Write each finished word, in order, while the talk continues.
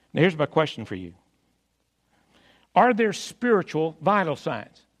Now here's my question for you. Are there spiritual vital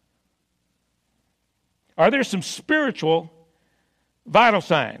signs? Are there some spiritual vital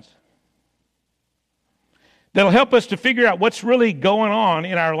signs that'll help us to figure out what's really going on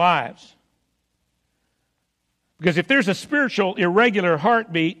in our lives? Because if there's a spiritual irregular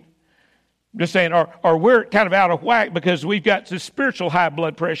heartbeat, I'm just saying, or we're kind of out of whack because we've got this spiritual high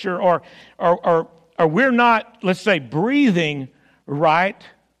blood pressure, or we're not, let's say, breathing right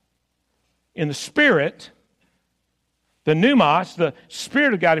in the Spirit, the pneumos, the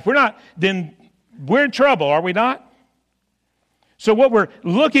Spirit of God. If we're not, then we're in trouble, are we not? So what we're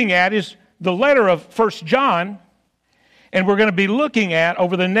looking at is the letter of 1 John, and we're going to be looking at,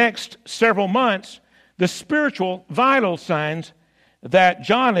 over the next several months, the spiritual vital signs that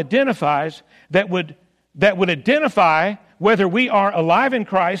John identifies that would identify whether we are alive in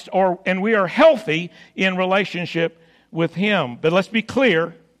Christ and we are healthy in relationship with Him. But let's be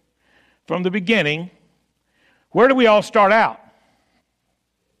clear from the beginning, where do we all start out?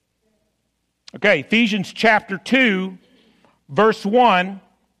 Okay, Ephesians chapter 2, verse 1.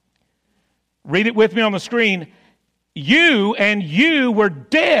 Read it with me on the screen. You were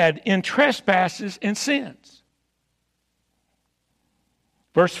dead in trespasses and sins.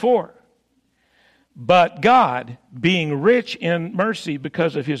 Verse 4. But God, being rich in mercy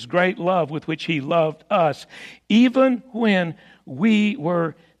because of His great love with which He loved us, even when we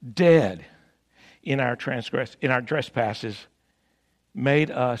were dead in our trespasses, made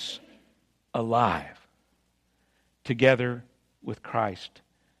us alive together with Christ.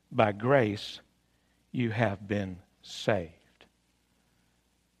 By grace you have been saved.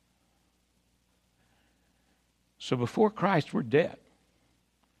 So before Christ, we're dead.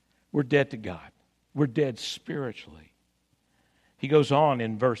 We're dead to God. We're dead spiritually. He goes on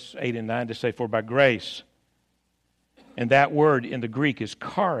in verse 8 and 9 to say, for by grace, and that word in the Greek is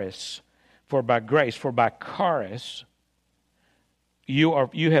charis, for by grace, for by charis,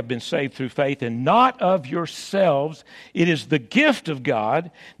 you have been saved through faith, and not of yourselves. It is the gift of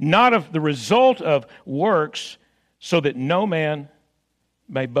God, not of the result of works, so that no man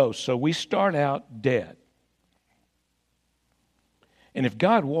may boast. So we start out dead. And if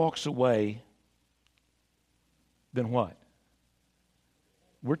God walks away, then what?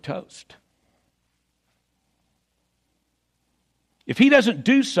 We're toast. If He doesn't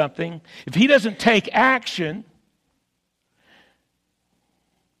do something, if He doesn't take action,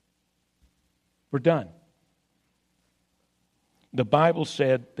 we're done. The Bible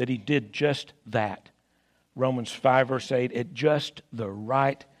said that He did just that. Romans 5 verse 8, at just the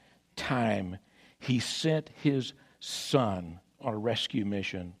right time, He sent His Son on a rescue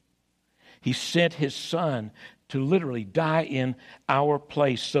mission. He sent His Son to literally die in our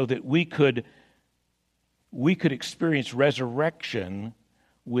place so that we could experience resurrection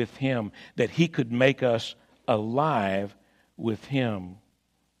with Him, that He could make us alive with Him.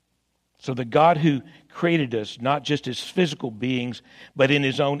 So the God who created us, not just as physical beings, but in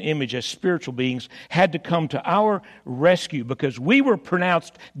His own image as spiritual beings, had to come to our rescue because we were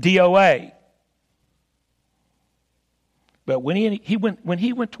pronounced DOA. But when he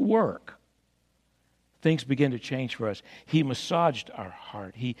went to work, things began to change for us. He massaged our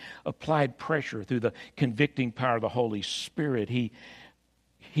heart. He applied pressure through the convicting power of the Holy Spirit.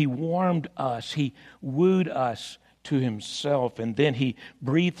 He warmed us. He wooed us to Himself, and then He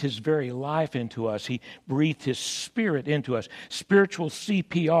breathed His very life into us. He breathed His Spirit into us, spiritual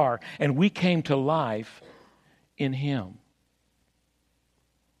CPR, and we came to life in Him.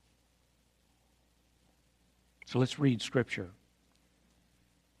 So let's read Scripture.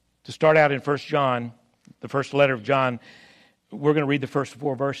 To start out in 1 John, the first letter of John, we're going to read the first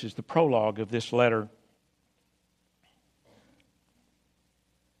 4 verses, the prologue of this letter.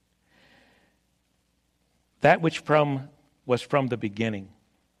 That which was from the beginning,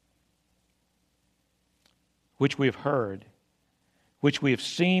 which we have heard, which we have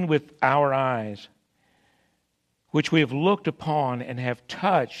seen with our eyes, which we have looked upon and have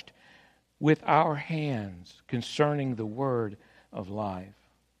touched with our hands concerning the word of life.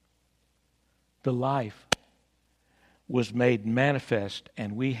 The life was made manifest,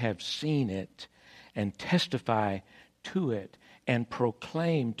 and we have seen it and testify to it and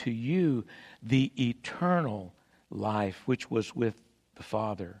proclaim to you the eternal life which was with the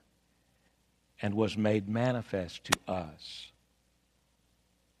Father and was made manifest to us.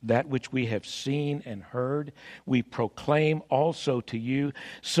 That which we have seen and heard, we proclaim also to you,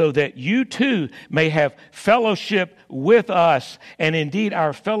 so that you too may have fellowship with us. And indeed,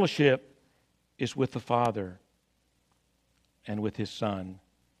 our fellowship is with the Father and with His Son,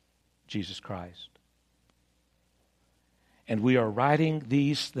 Jesus Christ. And we are writing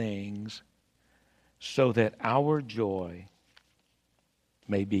these things so that our joy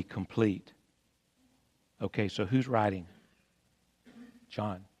may be complete. Okay, so who's writing?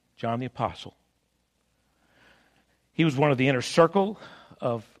 John the Apostle. He was one of the inner circle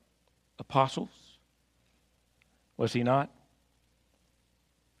of apostles, was he not?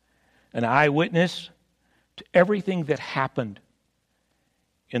 An eyewitness to everything that happened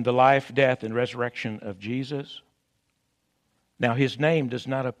in the life, death, and resurrection of Jesus. Now, his name does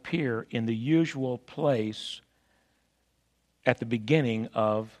not appear in the usual place at the beginning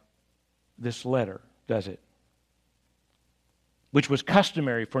of this letter, does it? Which was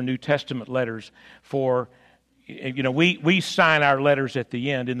customary for New Testament letters. For, we sign our letters at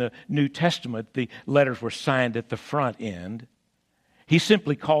the end. In the New Testament, the letters were signed at the front end. He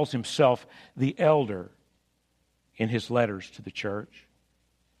simply calls himself the elder in his letters to the church.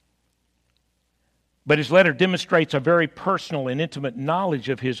 But his letter demonstrates a very personal and intimate knowledge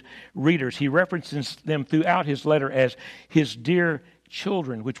of his readers. He references them throughout his letter as his dear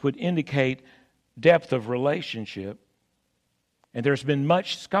children, which would indicate depth of relationship. And there's been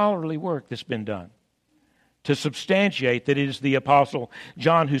much scholarly work that's been done to substantiate that it is the Apostle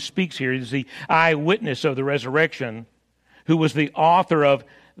John who speaks here. He is the eyewitness of the resurrection, who was the author of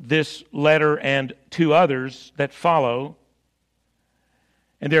this letter and two others that follow.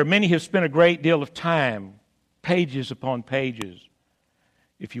 And there are many who have spent a great deal of time, pages upon pages,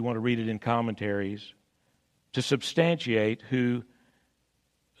 if you want to read it in commentaries, to substantiate who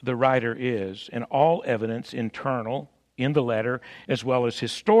the writer is. And all evidence, internal, in the letter, as well as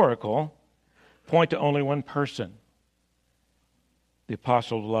historical, point to only one person, the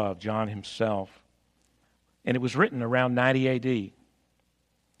Apostle of Love, John himself. And it was written around 90 A.D.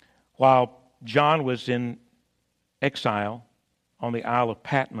 While John was in exile on the Isle of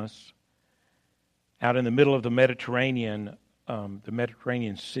Patmos, out in the middle of the Mediterranean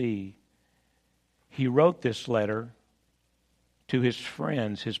Sea, he wrote this letter to his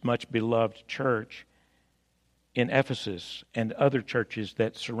friends, his much beloved church in Ephesus and other churches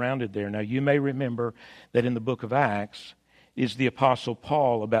that surrounded there. Now, you may remember that in the book of Acts is the Apostle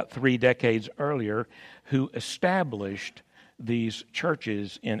Paul, about 3 decades earlier, who established these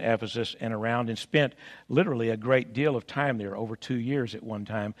churches in Ephesus and around, and spent literally a great deal of time there, over 2 years at one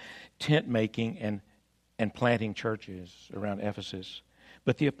time, tent making and planting churches around Ephesus.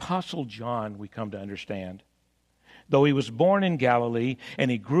 But the Apostle John, we come to understand, though he was born in Galilee and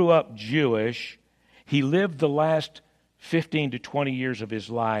he grew up Jewish, he lived the last 15 to 20 years of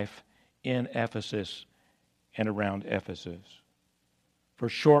his life in Ephesus and around Ephesus. For a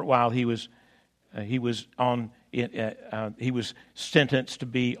short while he was sentenced to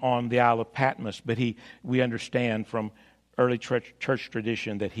be on the Isle of Patmos, but we understand from early church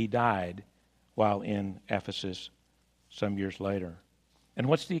tradition that he died while in Ephesus some years later. And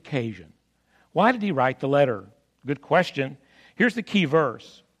what's the occasion? Why did he write the letter? Good question. Here's the key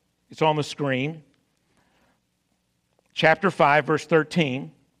verse. It's on the screen. Chapter 5, verse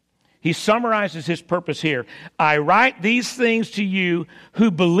 13. He summarizes his purpose here. I write these things to you who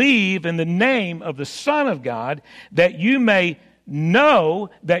believe in the name of the Son of God, that you may know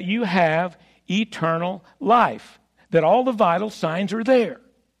that you have eternal life. That all the vital signs are there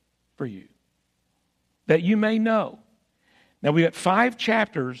for you. That you may know. Now, we got 5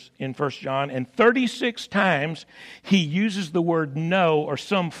 chapters in 1 John, and 36 times he uses the word know or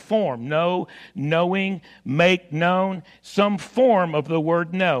some form. Know, knowing, make known, some form of the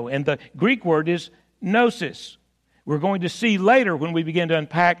word know. And the Greek word is gnosis. We're going to see later when we begin to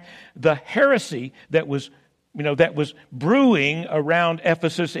unpack the heresy that was brewing around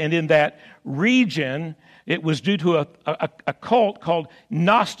Ephesus and in that region. It was due to a cult called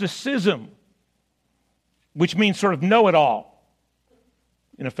Gnosticism, which means sort of know-it-all,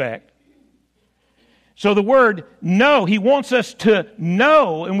 in effect. So the word know, he wants us to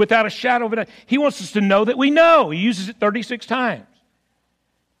know, and without a shadow of a doubt, he wants us to know that we know. He uses it 36 times.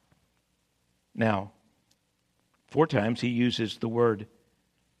 Now, 4 times he uses the word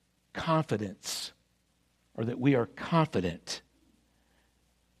confidence, or that we are confident,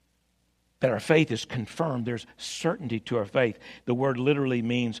 that our faith is confirmed. There's certainty to our faith. The word literally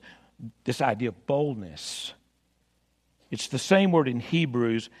means this idea of boldness. It's the same word in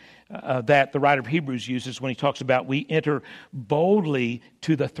Hebrews that the writer of Hebrews uses when he talks about we enter boldly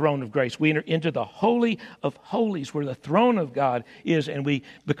to the throne of grace. We enter into the Holy of Holies where the throne of God is, and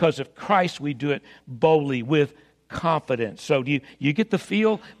because of Christ, we do it boldly with confidence. So do you get the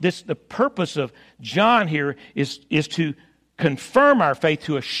feel? The purpose of John here is to confirm our faith,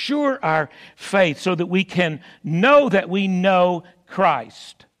 to assure our faith so that we can know that we know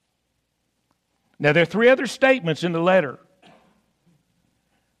Christ. Now, there are 3 other statements in the letter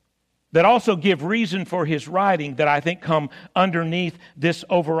that also give reason for his writing that I think come underneath this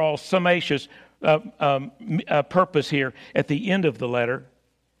overall summacious purpose here at the end of the letter.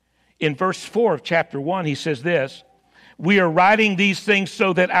 In verse 4 of chapter 1, he says this, "We are writing these things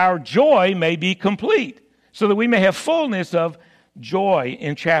so that our joy may be complete," so that we may have fullness of joy.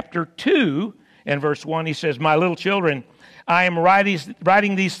 In chapter 2 and verse 1, he says, "My little children, I am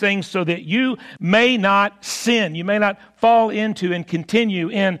writing these things so that you may not sin." You may not fall into and continue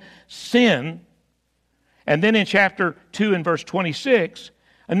in sin. And then in chapter 2 and verse 26,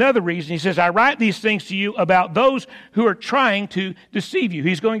 another reason, he says, "I write these things to you about those who are trying to deceive you."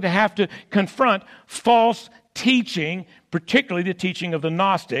 He's going to have to confront false teaching, particularly the teaching of the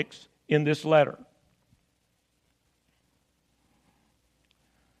Gnostics in this letter.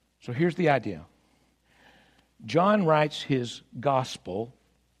 So here's the idea. John writes his gospel.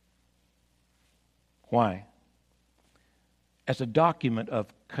 Why? As a document of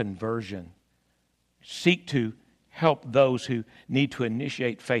conversion. Seek to help those who need to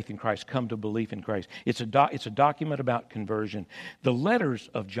initiate faith in Christ, come to belief in Christ. It's a document about conversion. The letters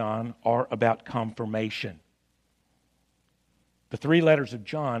of John are about confirmation. The 3 letters of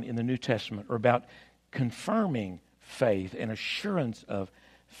John in the New Testament are about confirming faith and assurance of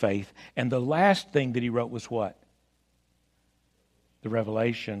faith. And the last thing that he wrote was what? The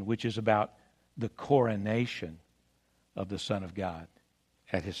Revelation, which is about the coronation of the Son of God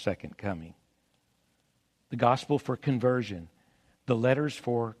at his second coming. The gospel for conversion, the letters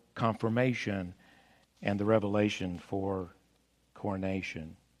for confirmation, and the revelation for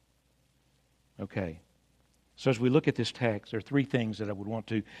coronation. Okay. So as we look at this text, there are 3 things that I would want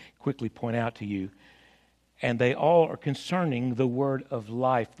to quickly point out to you. And they all are concerning the word of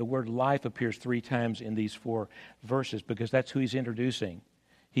life. The word life appears 3 times in these 4 verses because that's who he's introducing.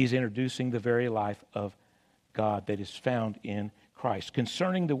 He's introducing the very life of God that is found in Christ.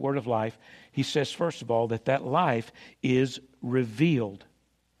 Concerning the word of life, he says, first of all, that life is revealed.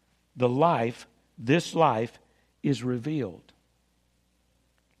 This life is revealed.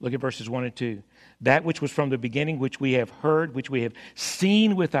 Look at verses 1 and 2. "That which was from the beginning, which we have heard, which we have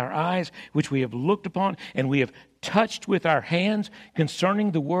seen with our eyes, which we have looked upon, and we have touched with our hands,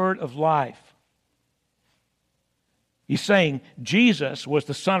 concerning the word of life." He's saying Jesus was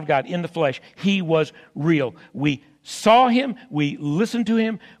the Son of God in the flesh. He was real. We saw him, we listened to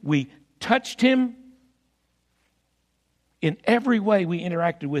him, we touched him. In every way we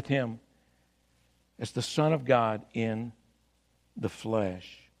interacted with him as the Son of God in the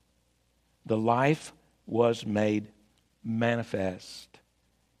flesh. The life was made manifest,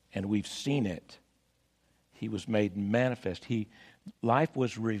 and we've seen it. He was made manifest. Life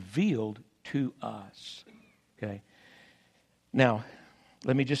was revealed to us. Okay. Now,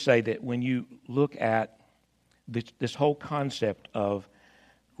 let me just say that when you look at this whole concept of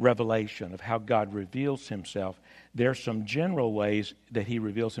revelation, of how God reveals himself, there are some general ways that he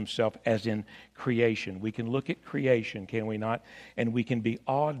reveals himself, as in creation. We can look at creation, can we not? And we can be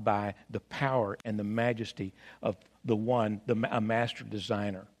awed by the power and the majesty of a master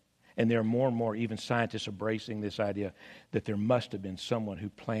designer. And there are more and more even scientists embracing this idea that there must have been someone who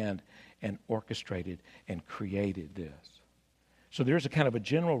planned and orchestrated and created this. So there's a kind of a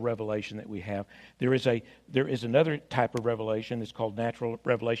general revelation that we have. There is another type of revelation. It's called natural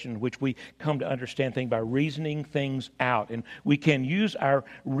revelation, in which we come to understand things by reasoning things out, and we can use our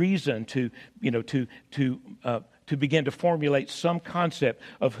reason to begin to formulate some concept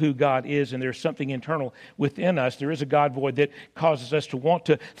of who God is, and there's something internal within us. There is a God void that causes us to want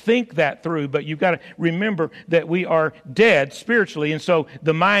to think that through, but you've got to remember that we are dead spiritually, and so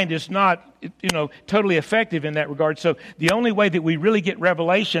the mind is not totally effective in that regard. So the only way that we really get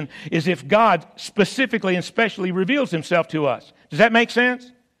revelation is if God specifically and specially reveals himself to us. Does that make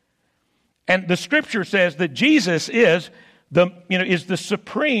sense? And the Scripture says that Jesus is the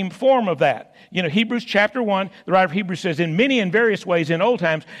supreme form of that. Hebrews chapter 1, the writer of Hebrews says, in many and various ways in old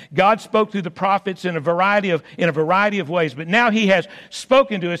times, God spoke through the prophets in a variety of ways. But now he has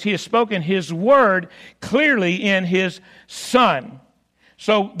spoken to us. He has spoken his word clearly in his Son.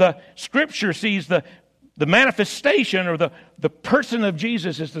 So the Scripture sees the manifestation or the person of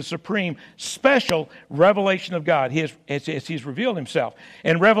Jesus as the supreme special revelation of God as he's revealed himself.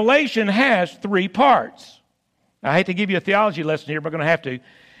 And revelation has 3 parts. I hate to give you a theology lesson here, but I'm going to have to.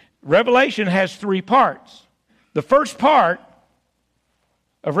 Revelation has 3 parts. The first part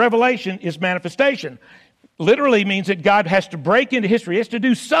of revelation is manifestation. Literally means that God has to break into history. He has to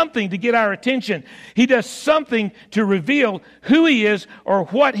do something to get our attention. He does something to reveal who he is or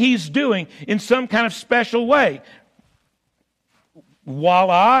what he's doing in some kind of special way.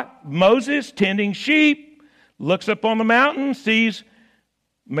 Voila, Moses tending sheep, looks up on the mountain, sees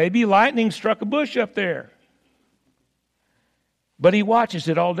Maybe lightning struck a bush up there. But he watches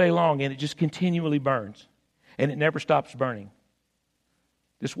it all day long, and it just continually burns. And it never stops burning.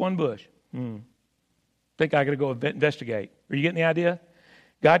 This one bush. Think I got to go investigate. Are you getting the idea?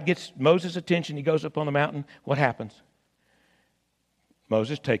 God gets Moses' attention. He goes up on the mountain. What happens?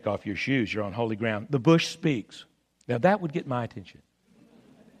 Moses, take off your shoes. You're on holy ground. The bush speaks. Now that would get my attention.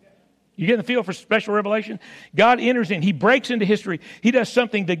 You getting the feel for special revelation? God enters in. He breaks into history. He does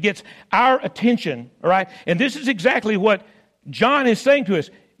something that gets our attention. All right? And this is exactly what John is saying to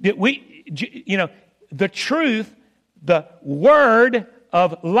us. That the truth, the word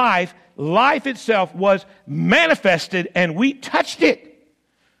of life itself was manifested, and we touched it.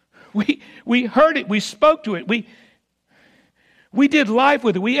 We heard it. We spoke to it. We did life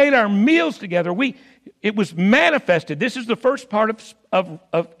with it. We ate our meals together. It was manifested. This is the first part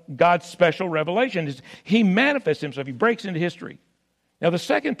of God's special revelation. Is He manifests Himself. He breaks into history. Now the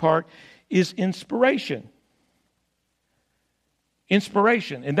second part is inspiration.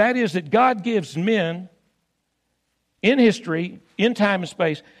 Inspiration. And that is that God gives men in history, in time and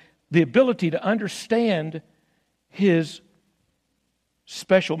space, the ability to understand His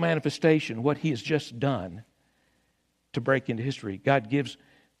special manifestation, what He has just done to break into history. God gives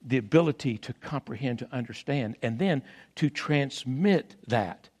the ability to comprehend, to understand, and then to transmit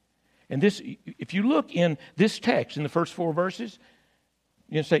that. And this, if you look in this text, in the first 4 verses,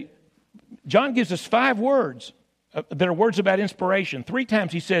 John gives us 5 words that are words about inspiration. 3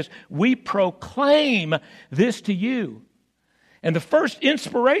 times he says, we proclaim this to you. And the first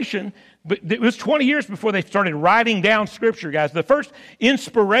inspiration, it was 20 years before they started writing down Scripture, guys. The first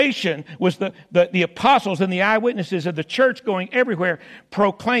inspiration was the apostles and the eyewitnesses of the church going everywhere,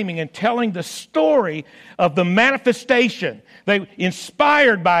 proclaiming and telling the story of the manifestation. They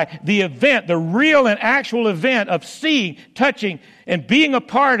inspired by the event, the real and actual event of seeing, touching, and being a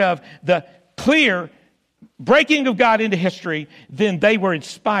part of the clear breaking of God into history. Then they were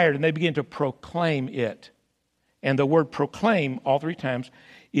inspired and they began to proclaim it. And the word proclaim, all 3 times,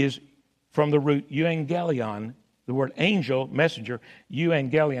 is from the root euangelion, the word angel, messenger,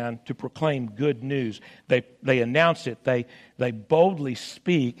 euangelion, to proclaim good news. They announce it. They boldly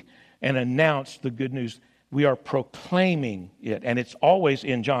speak and announce the good news. We are proclaiming it. And it's always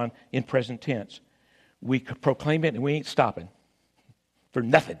in John in present tense. We proclaim it and we ain't stopping for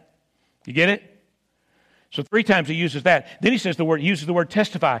nothing. You get it? So 3 times he uses that. Then he uses the word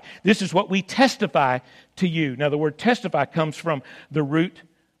testify. This is what we testify to you. Now the word testify comes from the root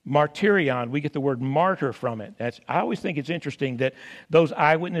martyrion. We get the word martyr from it. I always think it's interesting that those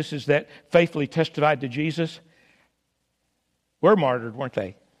eyewitnesses that faithfully testified to Jesus were martyred, weren't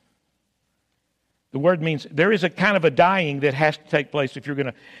they? The word means there is a kind of a dying that has to take place if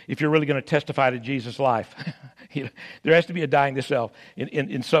you're really going to testify to Jesus' life. There has to be a dying to self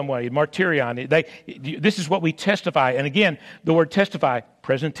in some way. Martyrion. This is what we testify. And again, the word testify,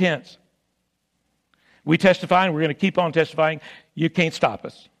 present tense. We testify and we're going to keep on testifying. You can't stop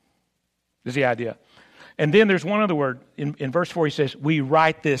us. Is the idea. And then there's one other word. In verse 4 he says, we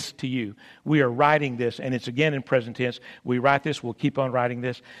write this to you. We are writing this. And it's again in present tense. We write this. We'll keep on writing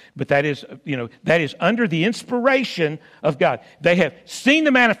this. But that is under the inspiration of God. They have seen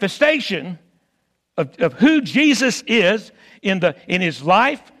the manifestation of who Jesus is in His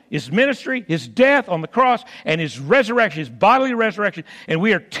life, His ministry, His death on the cross, and His resurrection, His bodily resurrection. And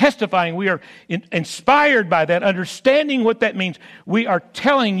we are testifying. We are inspired by that, understanding what that means. We are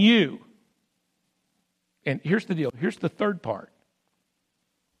telling you. And here's the deal. Here's the third part.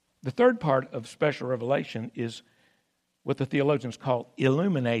 The third part of special revelation is what the theologians call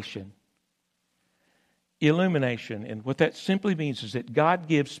illumination. Illumination. And what that simply means is that God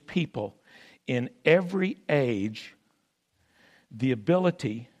gives people in every age the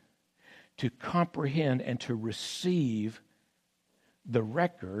ability to comprehend and to receive the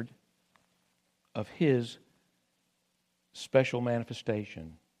record of His special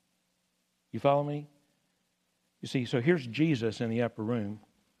manifestation. You follow me? You see, so here's Jesus in the upper room.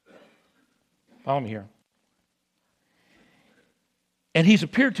 Follow me here. And He's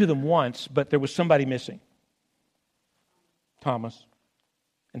appeared to them once, but there was somebody missing. Thomas.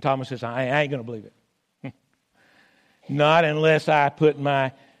 And Thomas says, I ain't going to believe it. Not unless I put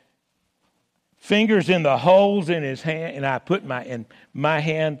my fingers in the holes in His hand and I put my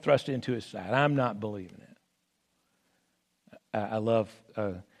hand thrust into His side. I'm not believing it. I love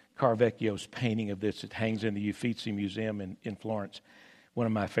Carvecchio's painting of this. It hangs in the Uffizi Museum in Florence, one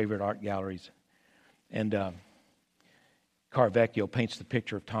of my favorite art galleries. And Carvecchio paints the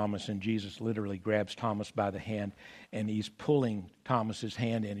picture of Thomas, and Jesus literally grabs Thomas by the hand, and He's pulling Thomas's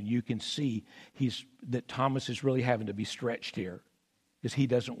hand in, and you can see that Thomas is really having to be stretched here. because he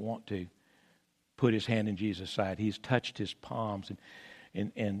doesn't want to put his hand in Jesus' side. He's touched his palms.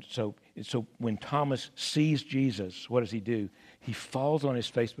 And so when Thomas sees Jesus, what does he do? He falls on his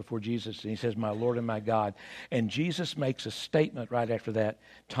face before Jesus and he says, "My Lord and my God." And Jesus makes a statement right after that.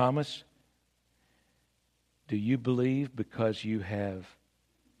 "Thomas, do you believe because you have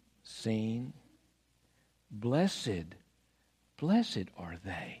seen? Blessed are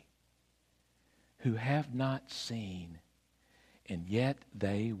they who have not seen, and yet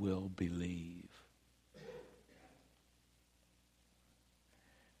they will believe."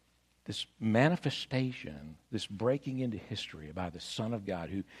 This manifestation, this breaking into history by the Son of God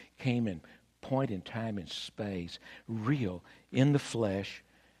who came in point in time and space, real, in the flesh,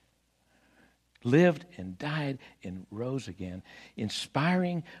 lived and died and rose again,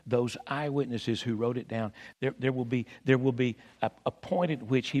 inspiring those eyewitnesses who wrote it down. There will be a point at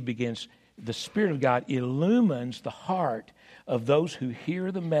which he begins, the Spirit of God illumines the heart of those who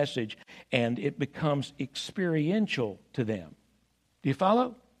hear the message, and it becomes experiential to them. Do you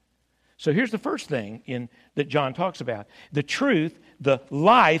follow? So here's the first thing that John talks about. The truth, the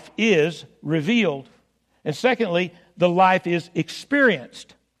life is revealed. And secondly, the life is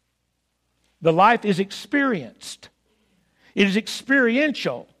experienced. The life is experienced. It is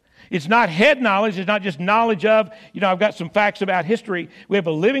experiential. It's not head knowledge. It's not just knowledge of, I've got some facts about history. We have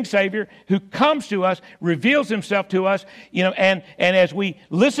a living Savior who comes to us, reveals himself to us, and as we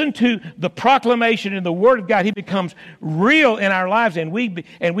listen to the proclamation in the Word of God, he becomes real in our lives, and we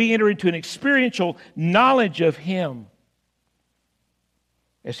enter into an experiential knowledge of him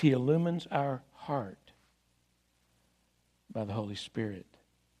as he illumines our heart by the Holy Spirit.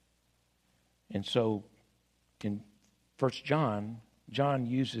 And so in 1 John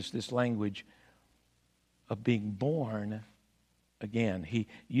uses this language of being born again. He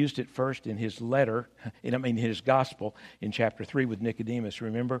used it first in his letter, his gospel in chapter 3 with Nicodemus.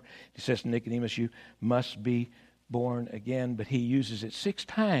 Remember? He says to Nicodemus, "You must be born again." But he uses it 6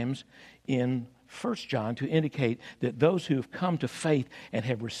 times in 1 John to indicate that those who have come to faith and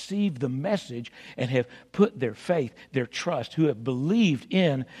have received the message and have put their faith, their trust, who have believed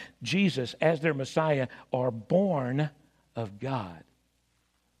in Jesus as their Messiah, are born of God.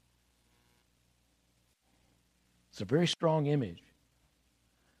 It's a very strong image,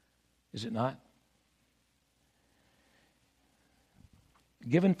 is it not?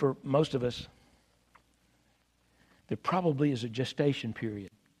 Given for most of us, there probably is a gestation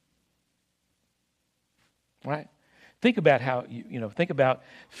period. Right? Think about how, think about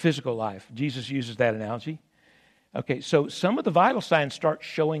physical life. Jesus uses that analogy. Okay, so some of the vital signs start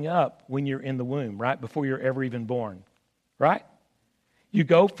showing up when you're in the womb, right? Before you're ever even born, right? You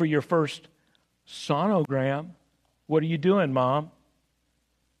go for your first sonogram. What are you doing, Mom?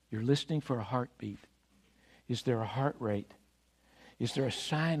 You're listening for a heartbeat. Is there a heart rate? Is there a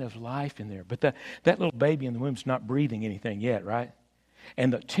sign of life in there? But that little baby in the womb is not breathing anything yet, right?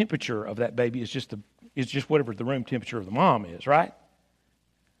 And the temperature of that baby is just whatever the room temperature of the mom is, right?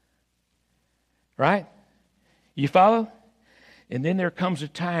 Right? You follow? And then there comes a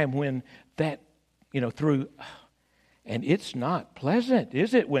time when that, and it's not pleasant,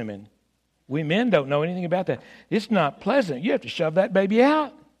 is it, women? We men don't know anything about that. It's not pleasant. You have to shove that baby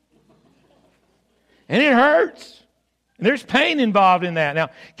out. And it hurts. And there's pain involved in that. Now,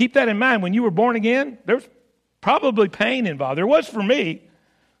 keep that in mind. When you were born again, there's probably pain involved. There was for me.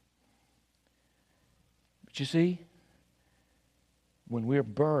 But you see, when we're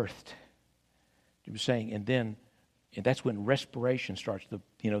birthed, you were saying, and that's when respiration starts.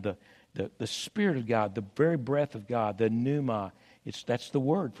 The Spirit of God, the very breath of God, the pneuma, that's the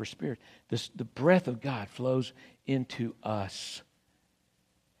word for spirit. The breath of God flows into us.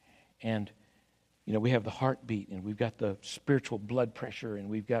 And, we have the heartbeat, and we've got the spiritual blood pressure, and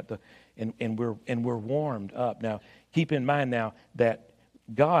we've got and we're warmed up. Now, keep in mind now that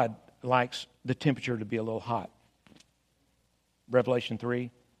God likes the temperature to be a little hot. Revelation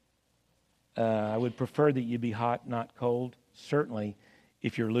 3. I would prefer that you be hot, not cold. Certainly,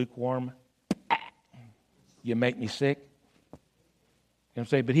 if you're lukewarm, you make me sick. You know what I'm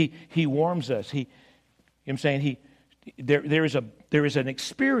saying? But he warms us. There is an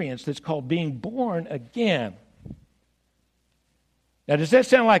experience that's called being born again. Now, does that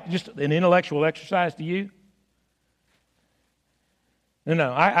sound like just an intellectual exercise to you?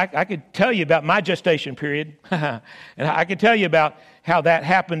 No. I could tell you about my gestation period, and I could tell you about how that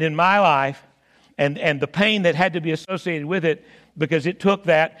happened in my life, and the pain that had to be associated with it. because it took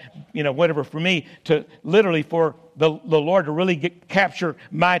that, whatever, for me to literally for the Lord to really capture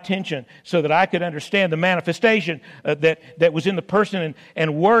my attention so that I could understand the manifestation that was in the person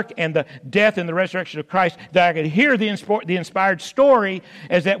and work and the death and the resurrection of Christ, that I could hear the inspired story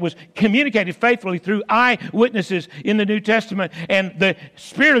as that was communicated faithfully through eyewitnesses in the New Testament. And the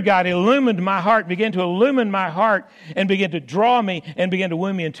Spirit of God illumined my heart, began to illumine my heart and began to draw me and began to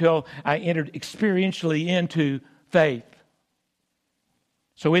woo me until I entered experientially into faith.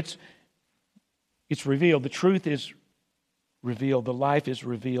 So it's revealed. The truth is revealed. The life is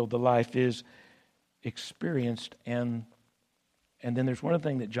revealed. The life is experienced. And then there's one other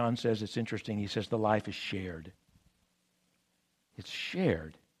thing that John says that's interesting. He says the life is shared. It's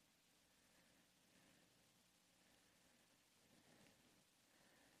shared.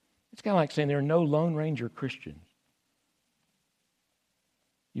 It's kind of like saying there are no Lone Ranger Christians.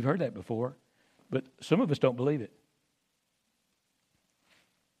 You've heard that before, but some of us don't believe it.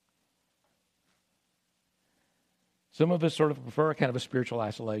 Some of us sort of prefer kind of a spiritual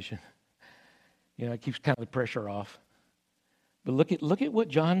isolation. It keeps kind of the pressure off. But look at what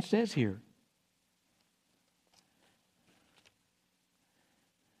John says here.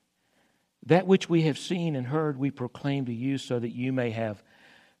 That which we have seen and heard we proclaim to you so that you may have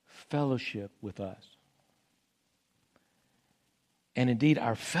fellowship with us. And indeed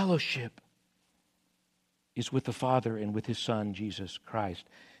our fellowship is with the Father and with His Son, Jesus Christ.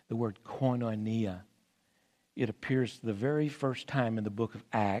 The word koinonia. It appears the very first time in the book of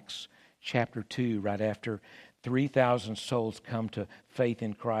Acts, chapter 2, right after 3,000 souls come to faith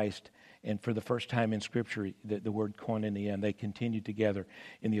in Christ. And for the first time in Scripture, the word koinonia, and they continued together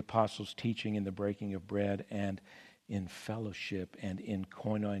in the apostles' teaching, in the breaking of bread, and in fellowship, and in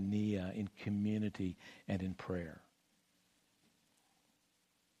koinonia, in community, and in prayer.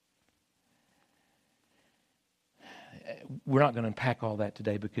 We're not going to unpack all that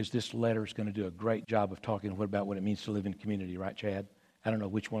today because this letter is going to do a great job of talking about what it means to live in community, right, Chad? I don't know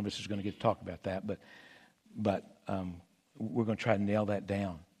which one of us is going to get to talk about that, but we're going to try to nail that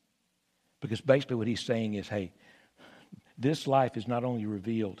down. Because basically what he's saying is, hey, this life is not only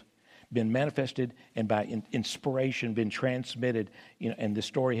revealed, been manifested, and by inspiration been transmitted, and the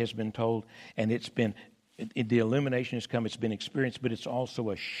story has been told, and the illumination has come, it's been experienced, but it's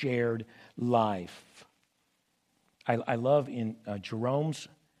also a shared life. I love in Jerome's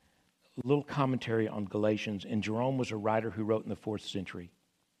little commentary on Galatians, and Jerome was a writer who wrote in the 4th century.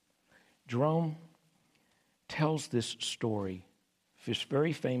 Jerome tells this story, this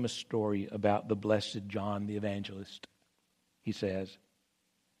very famous story about the blessed John the Evangelist. He says,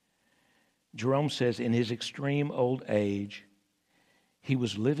 Jerome says, in his extreme old age, he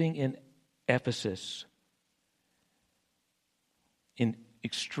was living in Ephesus in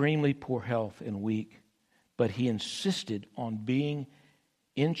extremely poor health and weak. But he insisted on being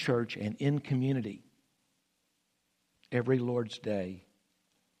in church and in community every Lord's Day.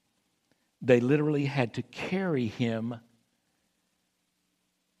 They literally had to carry him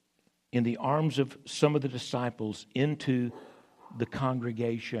in the arms of some of the disciples into the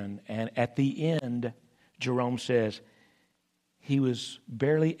congregation. And at the end, Jerome says, he was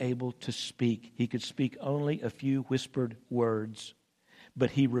barely able to speak. He could speak only a few whispered words.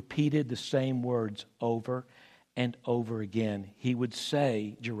 But he repeated the same words over and over again. He would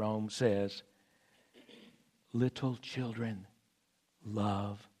say, Jerome says, little children,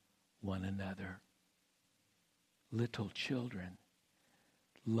 love one another. Little children,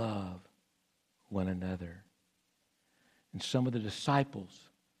 love one another. And some of the disciples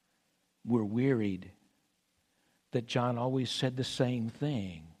were wearied that John always said the same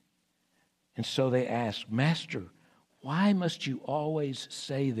thing. And so they asked, Master, why must you always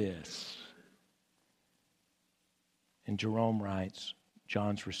say this? And Jerome writes,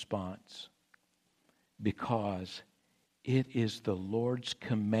 John's response, because it is the Lord's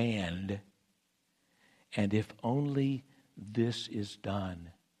command, and if only this is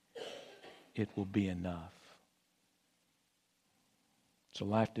done, it will be enough. It's a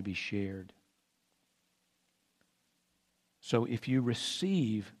life to be shared. So if you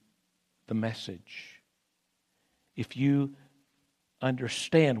receive the message, if you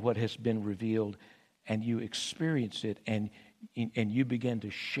understand what has been revealed and you experience it and you begin to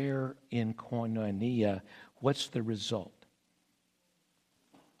share in koinonia, what's the result?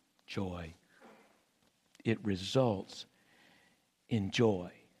 Joy. It results in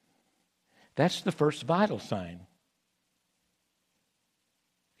joy. That's the first vital sign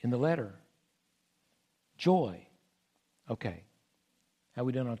in the letter. Joy. Okay. How are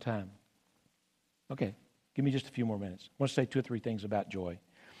we doing on time? Okay. Give me just a few more minutes. I want to say 2 or 3 things about joy.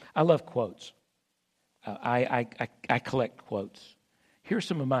 I love quotes. I collect quotes. Here's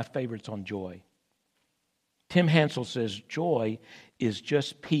some of my favorites on joy. Tim Hansel says, joy is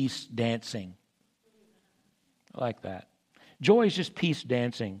just peace dancing. I like that. Joy is just peace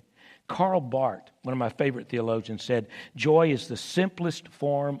dancing. Karl Barth, one of my favorite theologians, said, joy is the simplest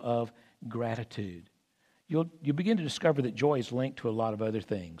form of gratitude. You'll begin to discover that joy is linked to a lot of other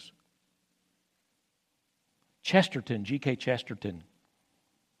things. Chesterton, G.K. Chesterton,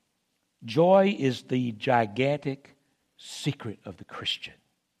 joy is the gigantic secret of the Christian.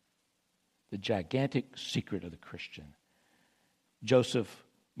 The gigantic secret of the Christian. Joseph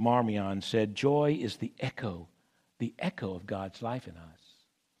Marmion said, joy is the echo of God's life in us.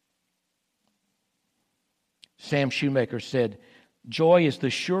 Sam Shoemaker said, joy is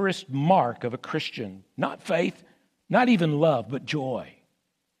the surest mark of a Christian. Not faith, not even love, but joy.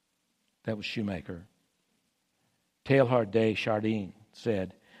 That was Shoemaker. Teilhard de Chardin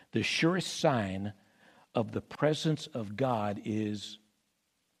said, the surest sign of the presence of God is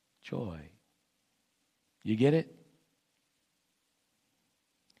joy. You get it?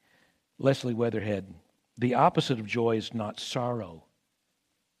 Leslie Weatherhead, the opposite of joy is not sorrow.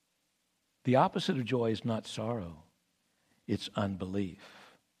 The opposite of joy is not sorrow. It's unbelief.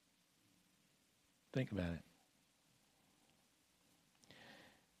 Think about it.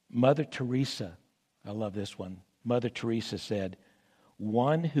 Mother Teresa, I love this one. Mother Teresa said,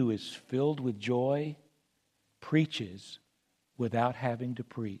 one who is filled with joy preaches without having to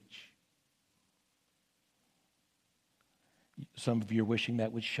preach. Some of you are wishing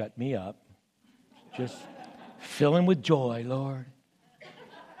that would shut me up. Just fill him with joy, Lord.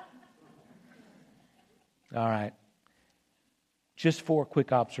 All right. Just 4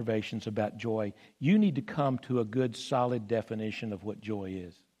 quick observations about joy. You need to come to a good, solid definition of what joy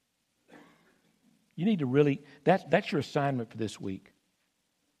is. You need to really, that's your assignment for this week.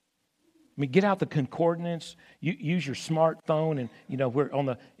 I mean, get out the concordance. You use your smartphone, and we're on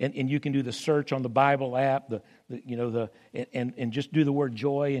the and you can do the search on the Bible app. And just do the word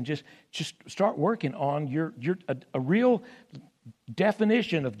joy, and just start working on a real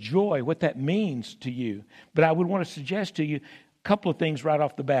definition of joy, what that means to you. But I would want to suggest to you a couple of things right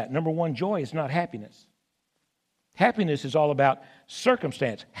off the bat. Number one, joy is not happiness. Happiness is all about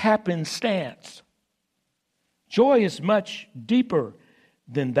circumstance, happenstance. Joy is much deeper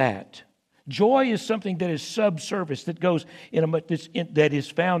than that. Joy is something that is subsurface, that goes that is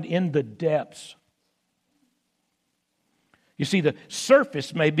found in the depths. You see, the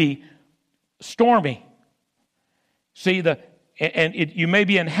surface may be stormy. You may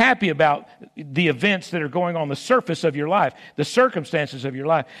be unhappy about the events that are going on the surface of your life, the circumstances of your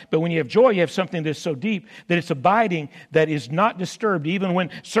life. But when you have joy, you have something that's so deep that it's abiding, that is not disturbed even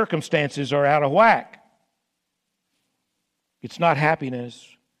when circumstances are out of whack. It's not happiness.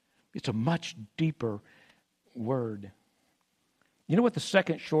 It's a much deeper word. You know what the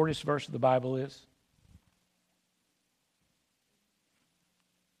second shortest verse of the Bible is?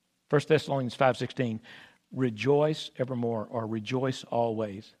 1 Thessalonians 5:16. Rejoice evermore, or rejoice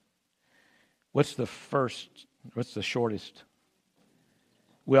always. What's the shortest?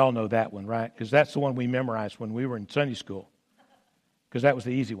 We all know that one, right? Because that's the one we memorized when we were in Sunday school. Because that was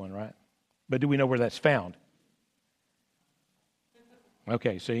the easy one, right? But do we know where that's found?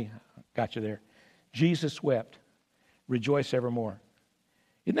 Okay, see, got you there. Jesus wept, rejoice evermore.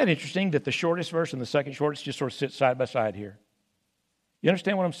 Isn't that interesting that the shortest verse and the second shortest just sort of sit side by side here? You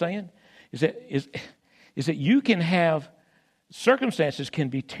understand what I'm saying? Is that you can have, circumstances can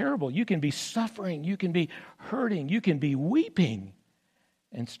be terrible. You can be suffering. You can be hurting. You can be weeping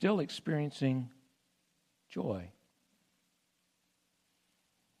and still experiencing joy.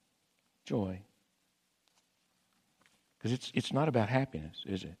 Joy. Because it's not about happiness,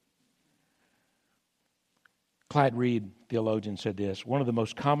 is it? Clyde Reed, theologian, said this: one of the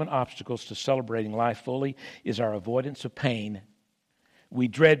most common obstacles to celebrating life fully is our avoidance of pain. We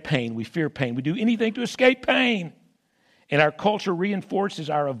dread pain. We fear pain. We do anything to escape pain. And our culture reinforces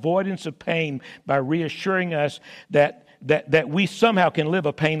our avoidance of pain by reassuring us that we somehow can live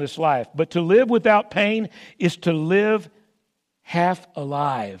a painless life. But to live without pain is to live half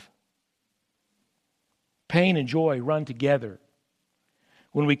alive. Pain and joy run together.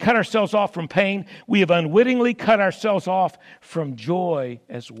 When we cut ourselves off from pain, we have unwittingly cut ourselves off from joy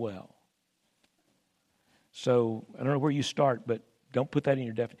as well. So, I don't know where you start, but don't put that in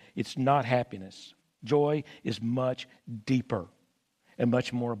your definition. It's not happiness. Joy is much deeper and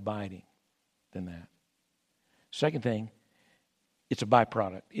much more abiding than that. Second thing, it's a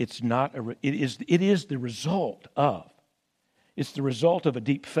byproduct. It is the result of. It's the result of a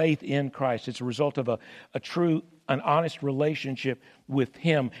deep faith in Christ. It's a result of a true an honest relationship with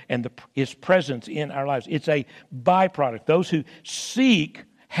Him and His presence in our lives. It's a byproduct. Those who seek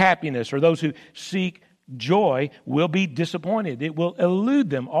happiness or those who seek joy will be disappointed. It will elude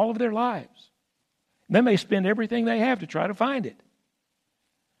them all of their lives. They may spend everything they have to try to find it.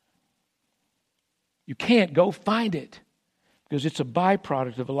 You can't go find it because it's a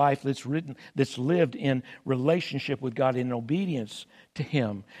byproduct of a life that's lived in relationship with God, in obedience to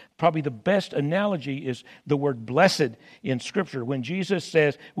Him. Probably the best analogy is the word blessed in Scripture. When Jesus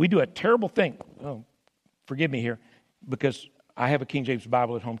says, we do a terrible thing. Oh, forgive me here, because I have a King James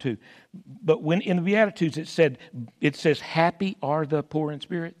Bible at home too. But when in the Beatitudes it says, happy are the poor in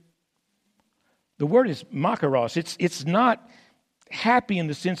spirit. The word is makaros. It's not happy in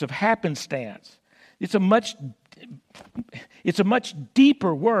the sense of happenstance. It's a much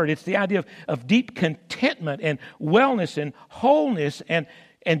deeper word. It's the idea of deep contentment and wellness and wholeness and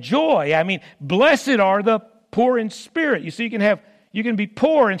joy. I mean, blessed are the poor in spirit. You see, you can be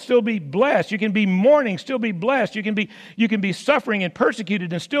poor and still be blessed. You can be mourning, still be blessed. You can be suffering and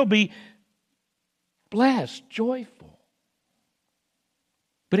persecuted and still be blessed, joyful.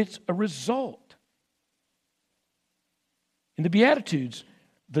 But it's a result. In the Beatitudes,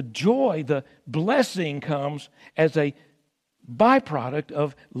 the joy, the blessing comes as a byproduct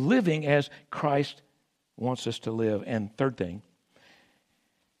of living as Christ wants us to live. And third thing,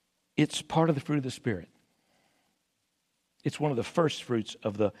 it's part of the fruit of the Spirit. It's one of the first fruits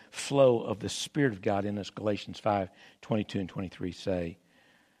of the flow of the Spirit of God in us, Galatians 5:22 and 23 say.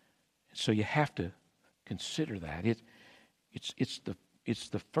 So you have to consider that. It's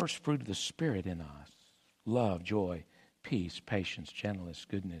the first fruit of the Spirit in us. Love, joy, peace, patience, gentleness,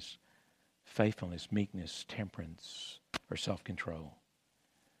 goodness, faithfulness, meekness, temperance, or self-control.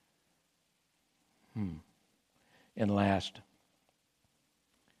 And last,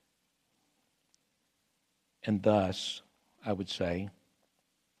 and thus, I would say,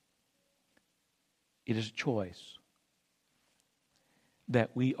 it is a choice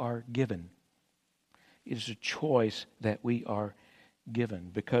that we are given. It is a choice that we are given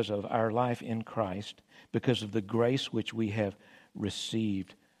because of our life in Christ, because of the grace which we have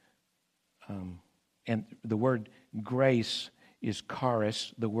received. And the word grace is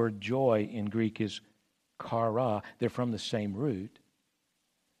charis. The word joy in Greek is chara. They're from the same root.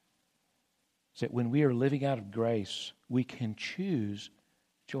 So that when we are living out of grace, we can choose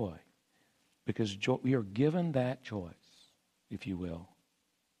joy. Because we are given that choice, if you will.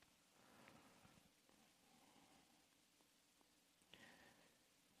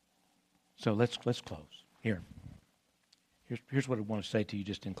 So let's close. Here's what I want to say to you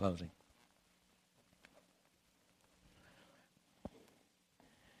just in closing.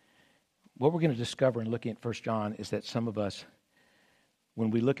 What we're going to discover in looking at 1 John is that some of us,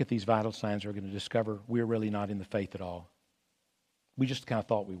 when we look at these vital signs, are going to discover we're really not in the faith at all. We just kind of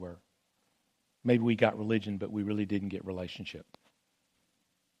thought we were. Maybe we got religion, but we really didn't get relationship.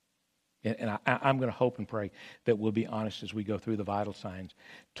 And I'm going to hope and pray that we'll be honest as we go through the vital signs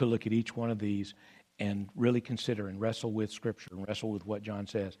to look at each one of these and really consider and wrestle with Scripture and wrestle with what John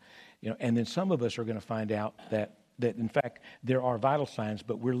says. And then some of us are going to find out that in fact there are vital signs,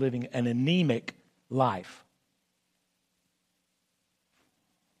 but we're living an anemic life.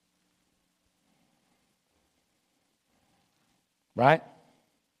 Right?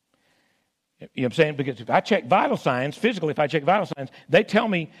 You know what I'm saying? Because if I check vital signs, physically, if I check vital signs, they tell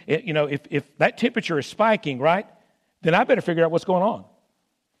me, if that temperature is spiking, right, then I better figure out what's going on.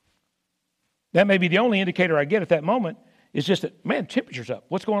 That may be the only indicator I get at that moment. It's just that, man, temperature's up.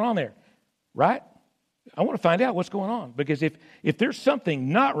 What's going on there? Right? I want to find out what's going on. Because if there's something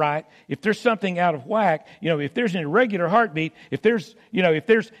not right, if there's something out of whack, if there's an irregular heartbeat, if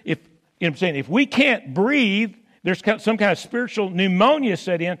we can't breathe, there's some kind of spiritual pneumonia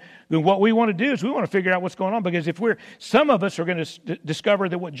set in, then what we want to do is we want to figure out what's going on. Because some of us are going to discover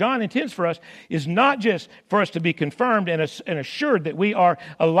that what John intends for us is not just for us to be confirmed and assured that we are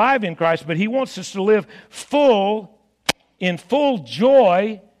alive in Christ, but He wants us to live in full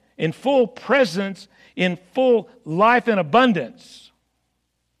joy, in full presence, in full life and abundance.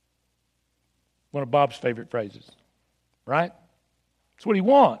 One of Bob's favorite phrases, right? That's what He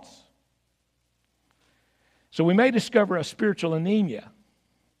wants. So we may discover a spiritual anemia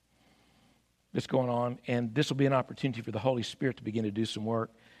that's going on, and this will be an opportunity for the Holy Spirit to begin to do some work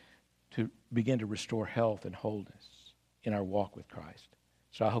to begin to restore health and wholeness in our walk with Christ.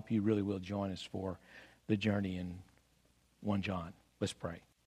 So I hope you really will join us for the journey in 1 John. Let's pray.